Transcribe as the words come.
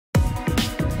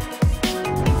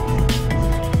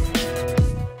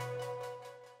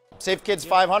Safe Kids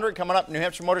 500 coming up, New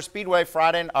Hampshire Motor Speedway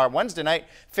Wednesday night.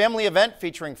 Family event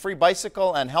featuring free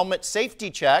bicycle and helmet safety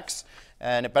checks.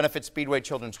 And it benefits Speedway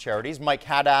Children's Charities. Mike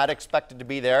Haddad expected to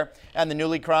be there. And the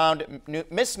newly crowned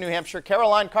Miss New Hampshire,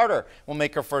 Caroline Carter, will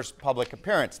make her first public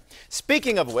appearance.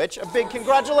 Speaking of which, a big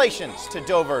congratulations to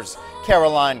Dover's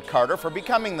Caroline Carter for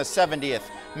becoming the 70th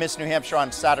Miss New Hampshire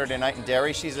on Saturday night in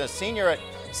Derry. She's a senior at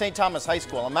St. Thomas High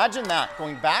School. Imagine that,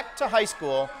 going back to high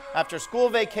school after school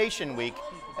vacation week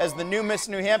as the new Miss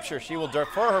New Hampshire. She will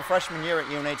defer her freshman year at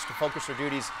UNH to focus her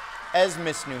duties as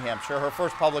Miss New Hampshire. Her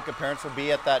first public appearance will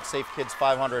be at that Safe Kids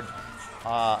 500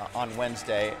 on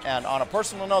Wednesday. And on a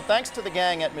personal note, thanks to the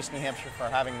gang at Miss New Hampshire for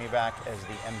having me back as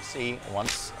the MC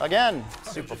once again.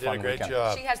 Super fun weekend. Great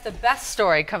job. She has the best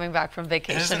story coming back from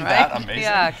vacation, Isn't right? that amazing?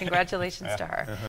 Yeah, congratulations to her.